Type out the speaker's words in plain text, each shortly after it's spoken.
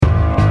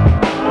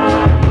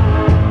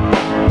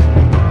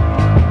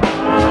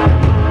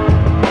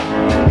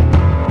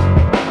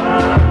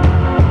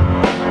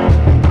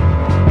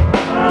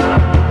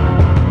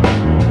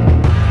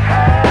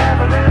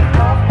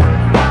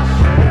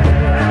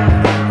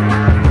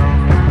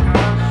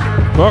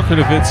Welcome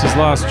to Vince's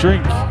Last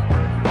Drink.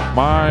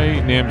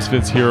 My name's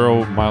Vince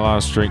Hero. My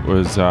last drink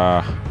was, I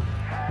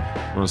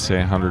want to say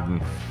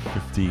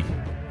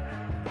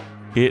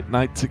 158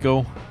 nights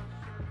ago.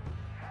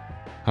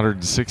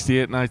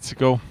 168 nights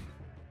ago.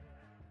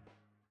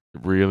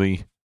 It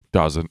really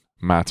doesn't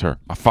matter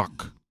a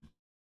fuck.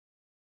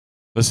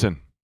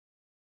 Listen.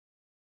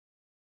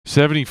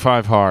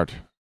 75 hard.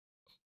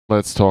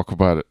 Let's talk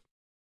about it.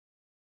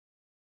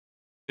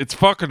 It's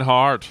fucking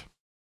hard.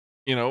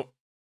 You know,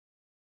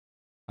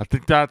 I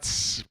think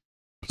that's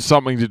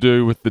something to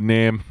do with the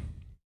name.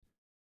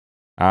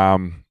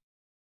 And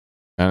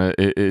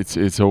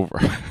it's over.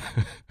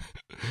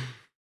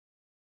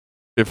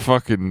 It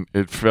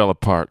fell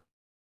apart.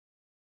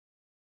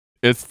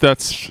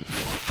 That's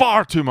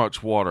far too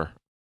much water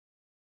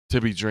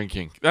to be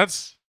drinking. I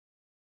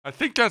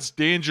think that's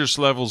dangerous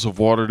levels of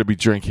water to be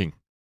drinking.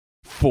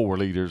 4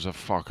 liters of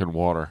fucking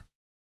water.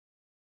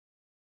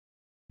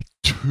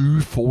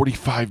 2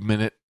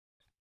 45-minute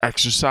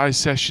exercise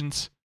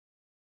sessions.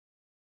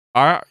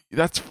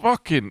 That's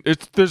fucking...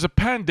 There's a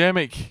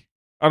pandemic.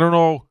 I don't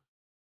know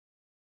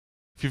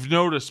if you've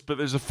noticed, but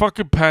there's a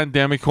fucking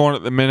pandemic on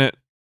at the minute.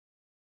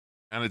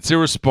 And it's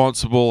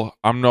irresponsible.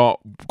 I'm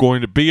not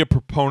going to be a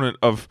proponent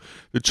of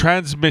the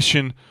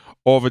transmission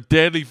of a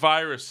deadly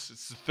virus.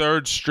 It's the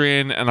 3rd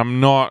strain, and I'm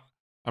not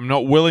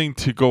willing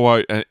to go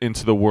out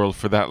into the world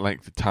for that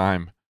length of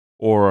time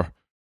or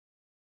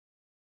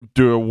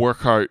do a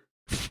workout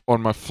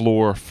on my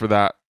floor for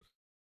that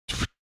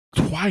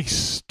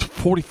twice,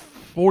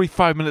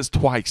 45 minutes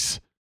twice.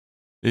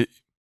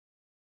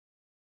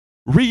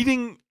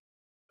 Reading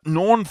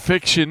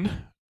non-fiction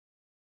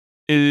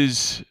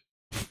is...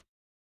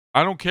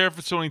 I don't care if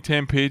it's only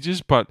 10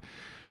 pages, but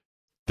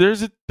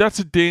that's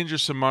a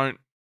dangerous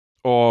amount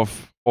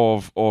of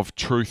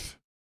truth.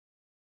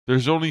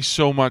 There's only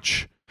so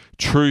much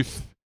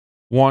truth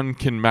one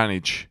can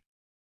manage.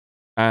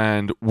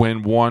 And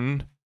when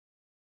one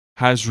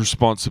has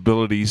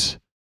responsibilities,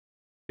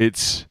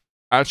 it's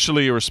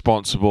actually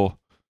irresponsible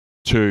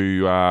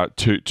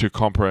to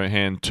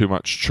comprehend too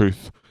much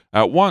truth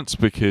at once,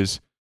 because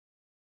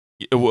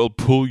it will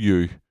pull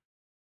you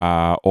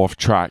off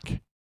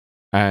track.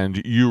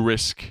 And you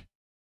risk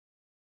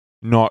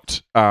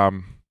not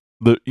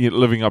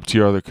living up to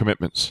your other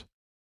commitments.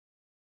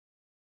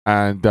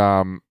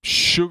 And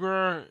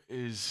sugar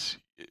is...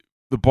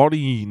 The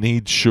body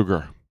needs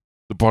sugar.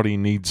 The body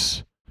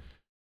needs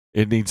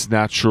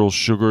natural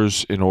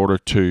sugars in order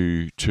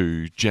to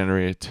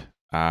generate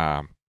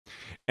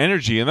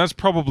energy. And that's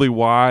probably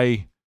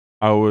why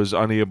I was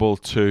unable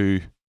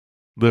to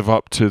live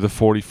up to the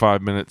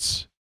 45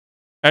 minutes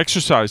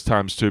exercise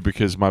times too,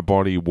 because my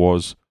body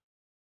was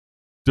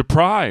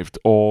deprived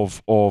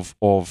of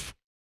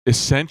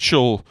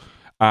essential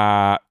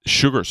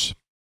sugars.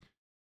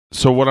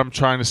 So what I'm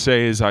trying to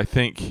say is, I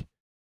think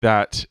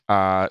that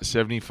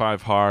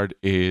 75 hard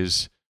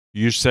is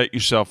you set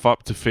yourself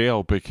up to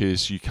fail,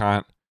 because you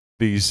can't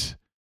these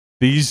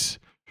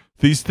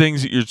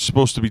things that you're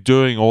supposed to be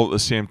doing all at the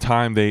same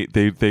time,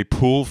 they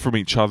pull from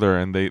each other,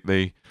 and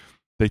they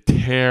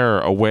tear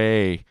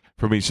away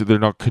from each other. They're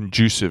not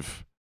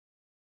conducive,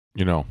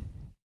 you know.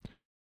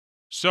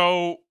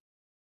 So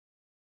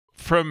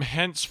from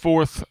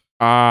henceforth,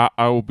 I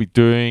will be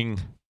doing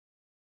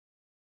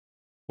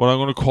what I'm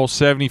going to call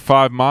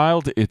 75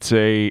 mild. It's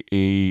a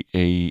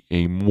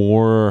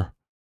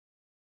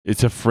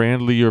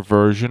friendlier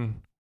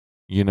version,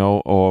 you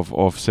know,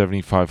 of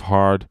 75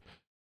 hard.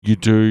 You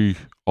do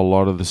a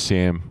lot of the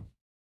same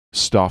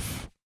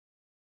stuff.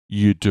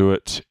 You do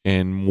it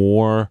in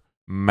more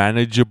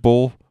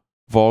manageable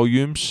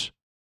volumes.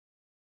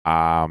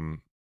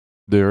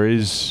 There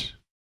is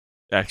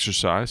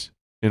exercise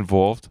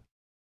involved.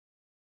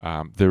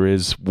 There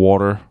is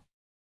water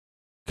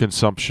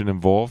consumption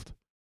involved.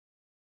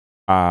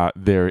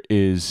 There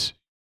is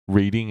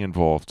reading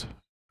involved.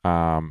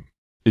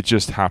 It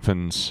just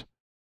happens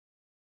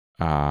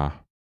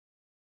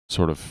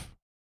sort of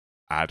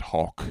ad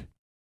hoc,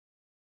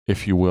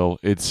 if you will.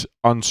 It's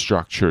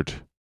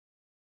unstructured.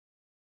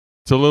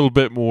 It's a little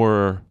bit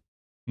more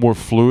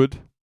fluid.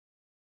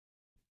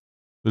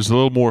 There's a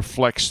little more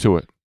flex to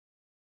it.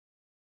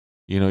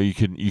 You know, you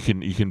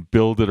can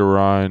build it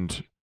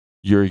around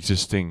your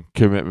existing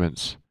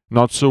commitments.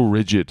 Not so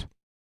rigid.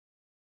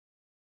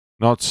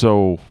 Not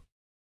so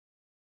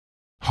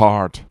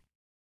hard.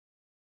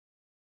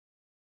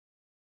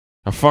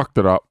 I fucked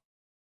it up.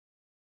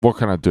 What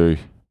can I do?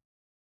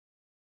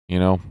 You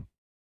know?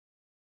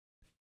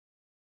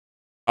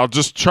 I'll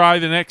just try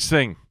the next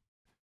thing.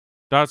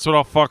 That's what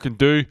I'll fucking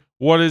do.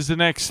 What is the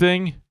next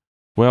thing?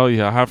 Well, you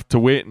have to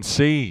wait and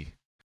see.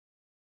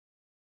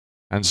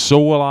 And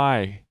so will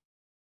I.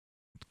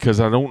 Because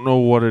I don't know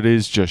what it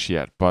is just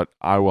yet, but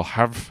I will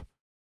have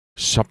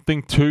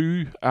something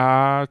to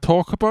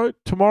talk about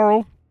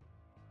tomorrow.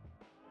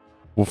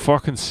 We'll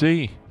fucking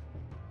see.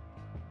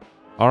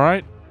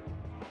 Alright?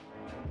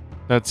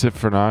 That's it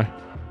for now.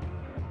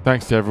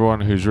 Thanks to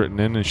everyone who's written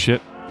in and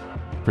shit.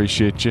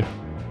 Appreciate you.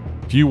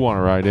 If you want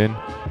to write in,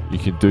 you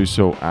can do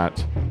so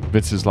at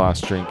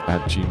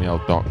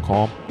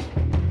vinceslastdrink@gmail.com.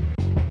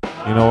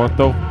 You know what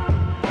though?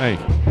 Hey,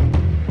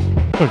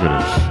 look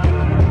at this.